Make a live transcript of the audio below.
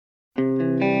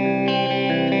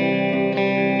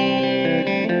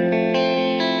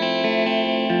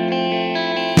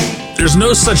There's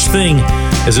no such thing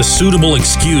as a suitable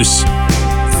excuse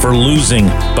for losing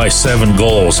by 7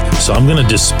 goals, so I'm going to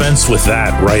dispense with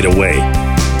that right away.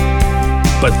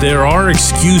 But there are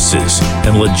excuses,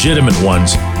 and legitimate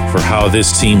ones, for how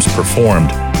this team's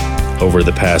performed over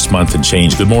the past month and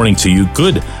change. Good morning to you.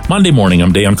 Good Monday morning.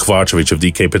 I'm Dejan Kovacevic of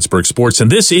DK Pittsburgh Sports,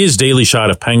 and this is Daily Shot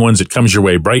of Penguins. It comes your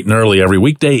way bright and early every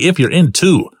weekday if you're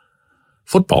into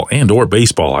football and or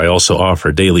baseball. I also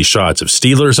offer daily shots of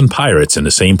Steelers and Pirates in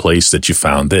the same place that you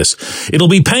found this. It'll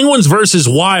be Penguins versus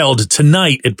Wild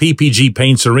tonight at PPG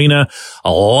Paints Arena.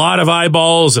 A lot of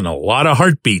eyeballs and a lot of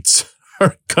heartbeats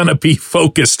are going to be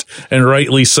focused, and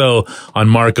rightly so, on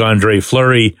Marc-Andre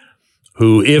Fleury,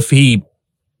 who, if he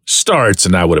starts,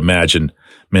 and I would imagine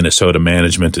Minnesota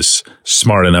management is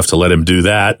smart enough to let him do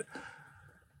that,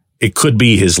 it could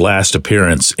be his last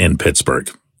appearance in Pittsburgh.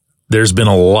 There's been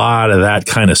a lot of that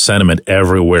kind of sentiment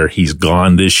everywhere he's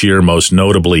gone this year, most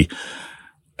notably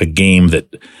a game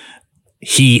that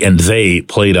he and they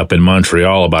played up in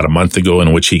Montreal about a month ago,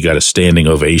 in which he got a standing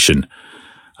ovation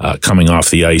coming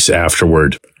off the ice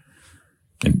afterward.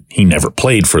 And he never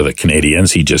played for the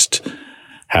Canadiens. He just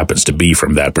happens to be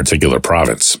from that particular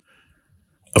province.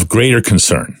 Of greater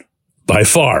concern, by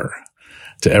far,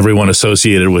 to everyone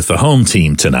associated with the home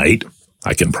team tonight,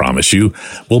 I can promise you,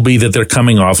 will be that they're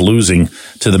coming off losing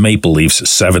to the Maple Leafs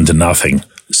 7-0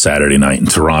 Saturday night in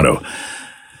Toronto.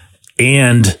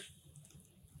 And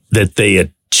that they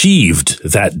achieved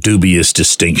that dubious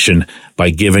distinction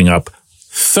by giving up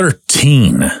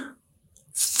 13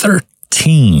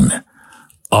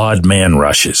 odd man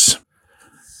rushes.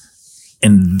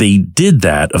 And they did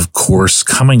that, of course,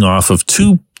 coming off of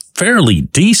 2 fairly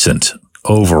decent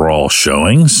overall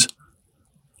showings.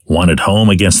 One at home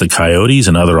against the Coyotes,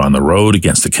 another on the road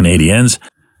against the Canadiens.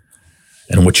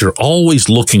 And what you're always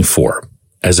looking for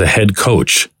as a head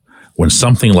coach when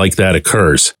something like that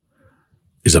occurs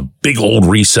is a big old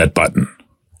reset button.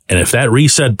 And if that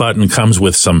reset button comes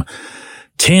with some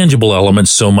tangible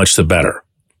elements, so much the better.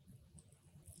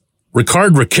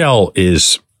 Rakell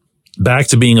is back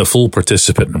to being a full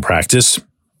participant in practice.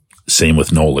 Same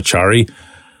with Noel Acciari.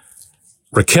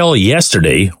 Rakell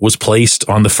yesterday was placed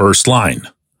on the first line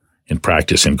in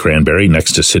practice in Cranberry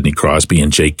next to Sidney Crosby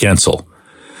and Jake Gensel.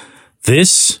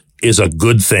 This is a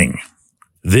good thing.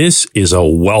 This is a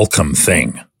welcome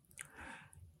thing.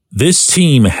 This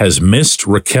team has missed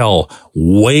Rakell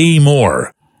way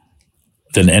more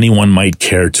than anyone might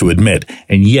care to admit.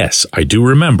 And yes, I do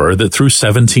remember that through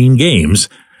 17 games,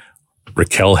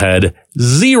 Rakell had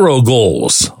 0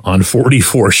 goals on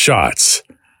 44 shots.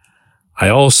 I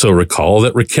also recall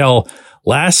that Rakell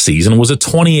last season was a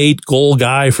 28-goal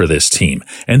guy for this team,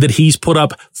 and that he's put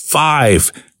up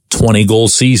 5 20-goal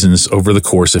seasons over the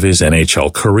course of his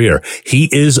NHL career. He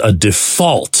is a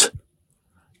default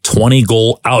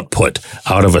 20-goal output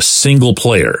out of a single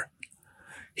player.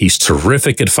 He's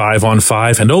terrific at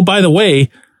 5-on-5. And oh, by the way,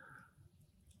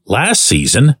 last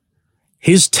season,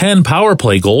 his 10 power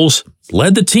play goals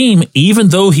led the team, even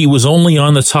though he was only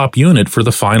on the top unit for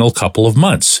the final couple of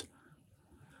months.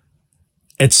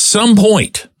 At some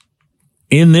point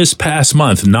in this past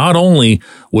month, not only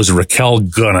was Rakell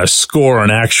gonna score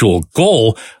an actual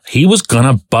goal, he was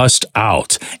gonna bust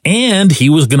out, and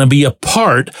he was gonna be a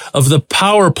part of the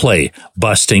power play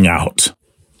busting out.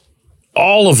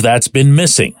 All of that's been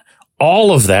missing.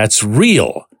 All of that's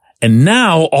real. And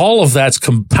now all of that's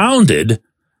compounded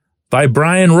by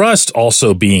Brian Rust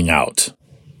also being out.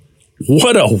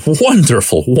 What a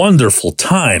wonderful, wonderful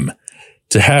time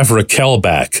to have Rakell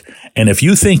back. And if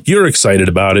you think you're excited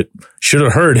about it, should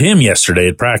have heard him yesterday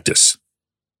at practice.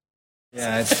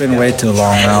 Yeah, it's been way too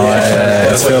long now.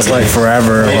 It feels like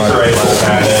forever. But,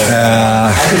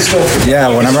 yeah,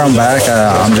 whenever I'm back,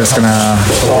 I'm just going to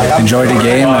enjoy the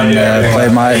game and play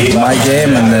my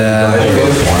game and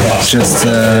just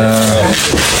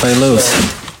play loose.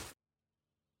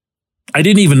 I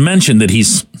didn't even mention that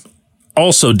he's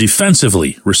also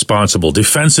defensively responsible,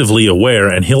 defensively aware,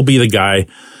 and he'll be the guy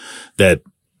that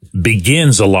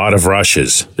begins a lot of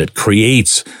rushes, that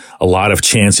creates a lot of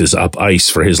chances up ice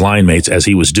for his line mates, as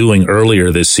he was doing earlier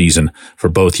this season for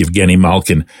both Evgeny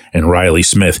Malkin and Riley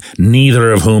Smith, neither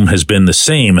of whom has been the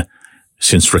same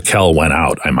since Rakell went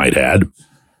out, I might add.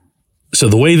 So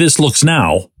the way this looks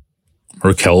now,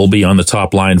 Rakell will be on the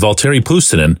top line. Valtteri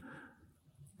Puustinen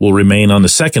will remain on the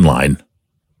second line,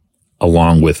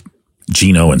 along with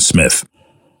Gino and Smith.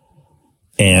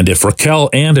 And if Rakell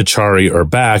and Acciari are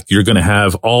back, you're going to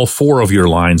have all 4 of your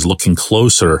lines looking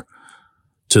closer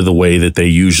to the way that they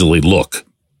usually look.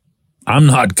 I'm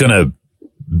not going to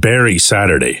bury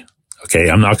Saturday, okay?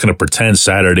 I'm not going to pretend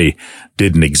Saturday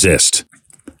didn't exist.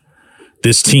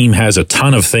 this team has a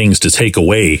ton of things to take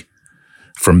away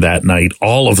from that night,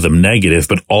 all of them negative,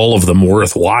 but all of them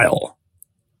worthwhile,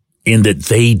 in that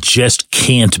they just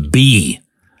can't be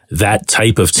that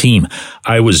type of team.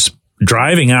 I was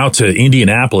driving out to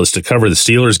Indianapolis to cover the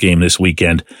Steelers game this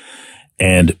weekend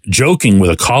and joking with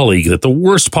a colleague that the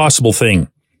worst possible thing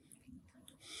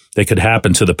that could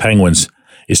happen to the Penguins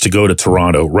is to go to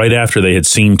Toronto right after they had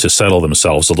seemed to settle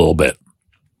themselves a little bit.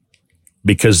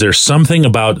 Because there's something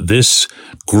about this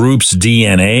group's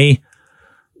DNA,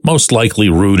 most likely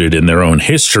rooted in their own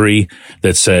history,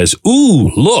 that says, ooh,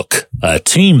 look, a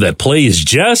team that plays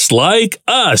just like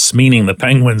us, meaning the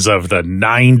Penguins of the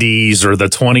 90s or the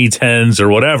 2010s or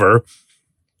whatever.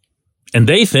 And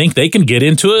they think they can get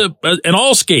into an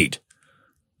all-skate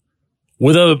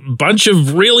with a bunch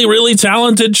of really, really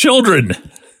talented children,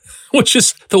 which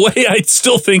is the way I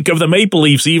still think of the Maple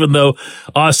Leafs, even though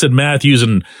Austin Matthews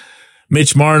and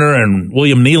Mitch Marner and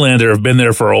William Nylander have been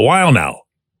there for a while now.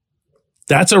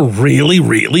 That's a really,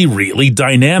 really, really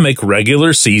dynamic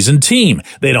regular season team.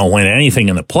 They don't win anything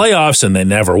in the playoffs, and they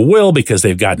never will because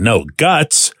they've got no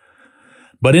guts.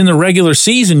 But in the regular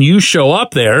season, you show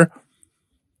up there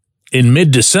in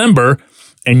mid-December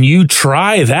and you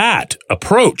try that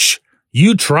approach.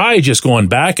 You try just going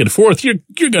back and forth. You're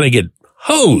going to get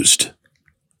hosed.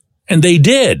 And they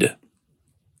did.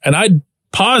 And I'd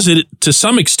posit to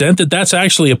some extent that that's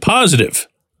actually a positive.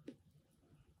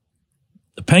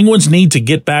 The Penguins need to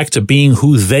get back to being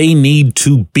who they need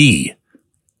to be.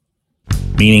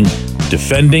 Meaning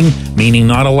defending, meaning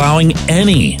not allowing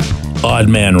any odd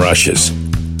man rushes.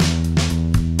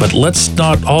 But let's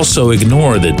not also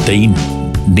ignore that they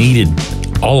needed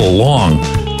all along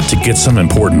to get some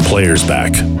important players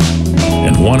back.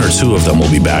 And one or two of them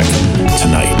will be back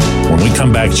tonight. When we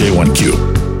come back,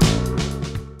 J1Q.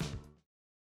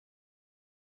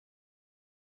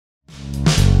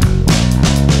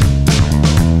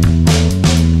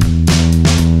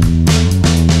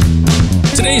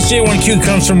 Today's J1Q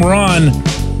comes from Ron,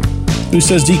 who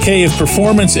says, DK, if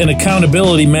performance and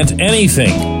accountability meant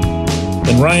anything,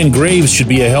 then Ryan Graves should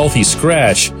be a healthy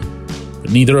scratch.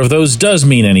 But neither of those does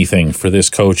mean anything for this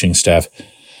coaching staff.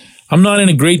 I'm not in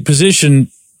a great position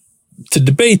to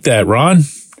debate that, Ron.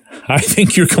 I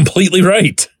think you're completely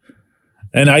right.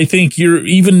 And I think you're,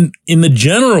 even in the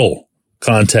general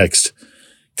context,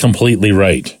 completely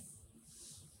right.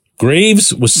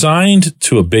 Graves was signed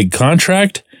to a big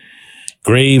contract.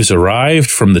 Graves arrived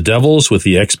from the Devils with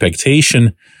the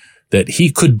expectation that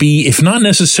he could be, if not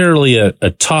necessarily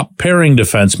a top pairing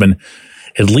defenseman,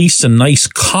 at least a nice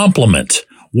complement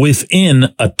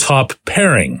within a top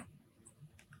pairing.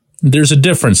 There's a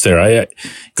difference there. I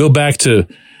go back to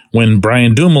when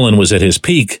Brian Dumoulin was at his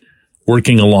peak,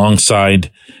 working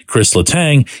alongside Chris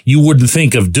Letang. You wouldn't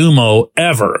think of Dumo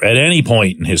ever at any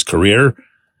point in his career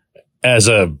as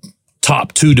a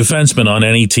top two defenseman on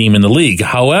any team in the league.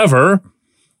 However,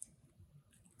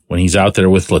 when he's out there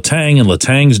with Letang and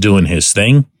Letang's doing his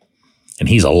thing and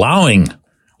he's allowing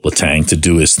Letang to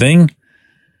do his thing,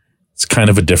 it's kind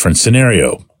of a different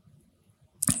scenario.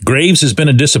 Graves has been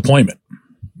a disappointment.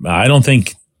 I don't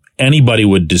think anybody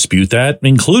would dispute that,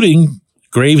 including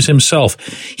Graves himself.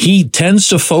 He tends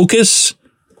to focus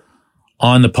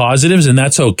on the positives, and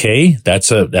that's okay.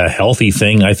 That's a healthy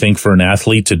thing, I think, for an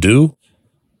athlete to do.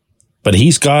 But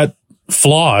he's got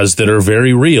flaws that are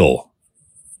very real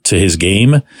to his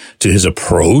game, to his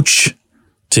approach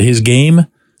to his game.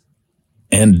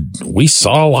 And we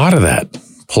saw a lot of that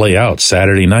play out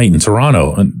Saturday night in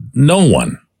Toronto. And no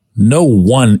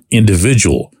one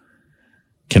individual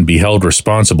can be held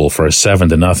responsible for a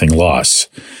 7-0 loss.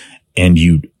 And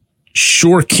you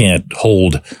sure can't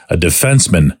hold a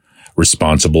defenseman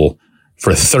responsible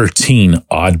for 13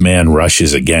 odd man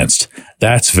rushes against.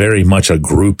 That's very much a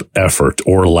group effort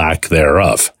or lack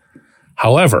thereof.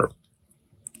 However,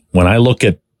 when I look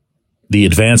at the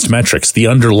advanced metrics, the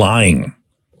underlying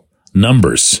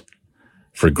numbers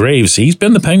for Graves, he's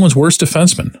been the Penguins' worst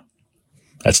defenseman.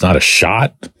 That's not a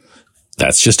shot.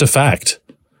 That's just a fact.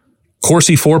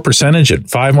 Corsi for percentage at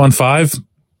 5-on-5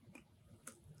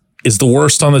 is the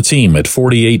worst on the team at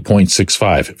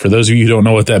 48.65. For those of you who don't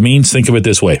know what that means, think of it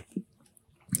this way.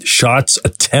 Shots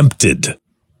attempted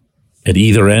at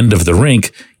either end of the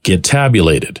rink get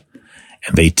tabulated.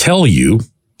 And they tell you,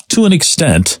 to an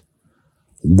extent,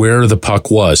 where the puck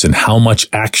was and how much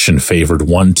action favored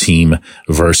one team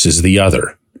versus the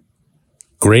other.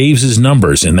 Graves'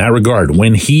 numbers in that regard,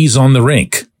 when he's on the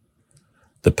rink,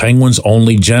 the Penguins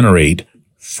only generate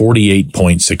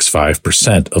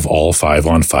 48.65% of all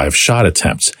 5-on-5 shot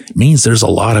attempts. It means there's a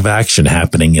lot of action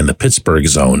happening in the Pittsburgh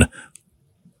zone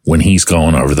when he's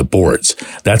going over the boards.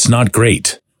 That's not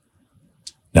great.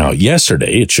 Now,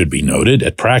 yesterday, it should be noted,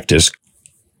 at practice,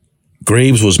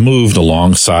 Graves was moved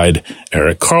alongside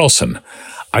Erik Karlsson.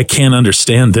 I can't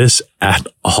understand this at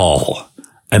all.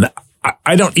 And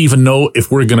I don't even know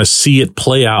if we're going to see it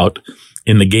play out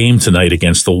in the game tonight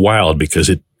against the Wild, because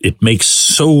it makes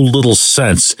so little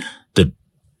sense that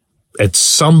at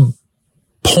some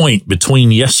point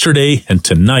between yesterday and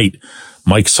tonight,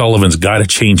 Mike Sullivan's got to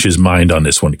change his mind on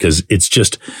this one, because it's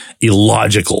just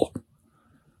illogical.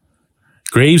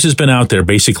 Graves has been out there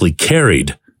basically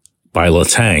carried by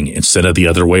Letang instead of the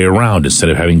other way around, instead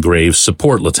of having Graves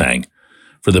support Letang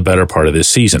for the better part of this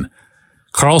season.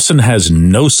 Karlsson has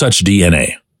no such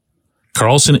DNA.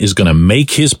 Karlsson is going to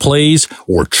make his plays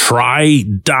or try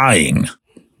dying,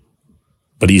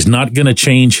 but he's not going to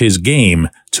change his game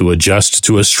to adjust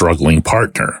to a struggling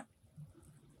partner.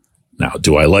 Now,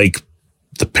 do I like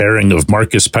the pairing of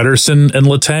Marcus Pettersson and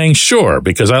Letang? Sure,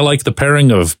 because I like the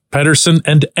pairing of Pettersson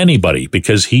and anybody,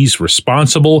 because he's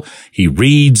responsible, he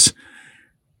reads,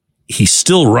 he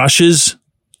still rushes,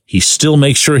 he still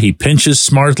makes sure he pinches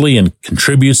smartly and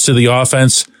contributes to the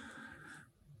offense,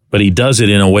 but he does it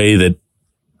in a way that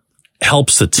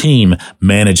helps the team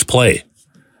manage play.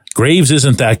 Graves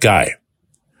isn't that guy.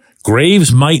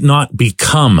 Graves might not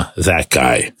become that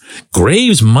guy.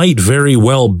 Graves might very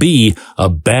well be a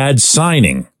bad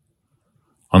signing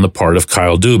on the part of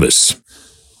Kyle Dubas.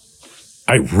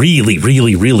 I really,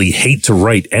 really, really hate to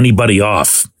write anybody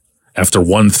off after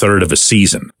 1/3 of a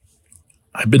season.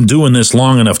 I've been doing this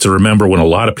long enough to remember when a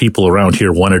lot of people around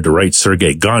here wanted to write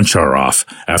Sergei Gonchar off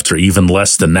after even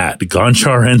less than that.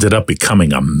 Gonchar ended up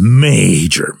becoming a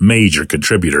major, major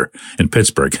contributor in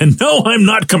Pittsburgh. And no, I'm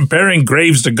not comparing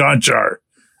Graves to Gonchar.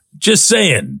 Just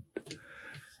saying.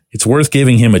 It's worth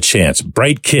giving him a chance.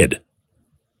 Bright kid.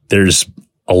 There's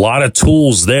a lot of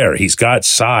tools there. He's got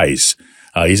size.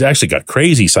 He's actually got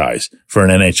crazy size for an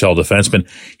NHL defenseman.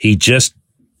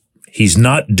 He's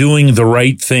not doing the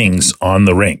right things on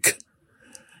the rink.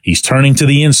 He's turning to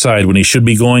the inside when he should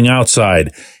be going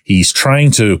outside. He's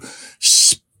trying to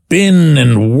spin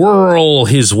and whirl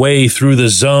his way through the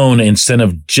zone instead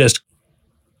of just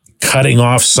cutting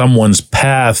off someone's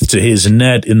path to his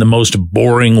net in the most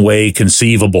boring way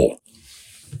conceivable.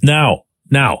 Now,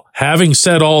 having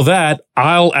said all that,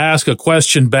 I'll ask a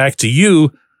question back to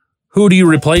you. Who do you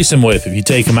replace him with if you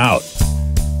take him out?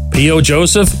 P.O.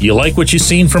 Joseph, you like what you've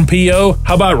seen from P.O.?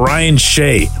 How about Ryan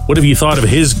Shea? What have you thought of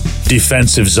his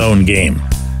defensive zone game?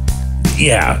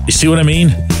 Yeah, you see what I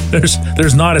mean?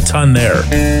 There's not a ton there.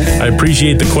 I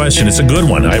appreciate the question. It's a good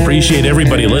one. I appreciate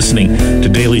everybody listening to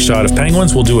Daily Shot of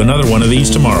Penguins. We'll do another one of these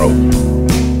tomorrow.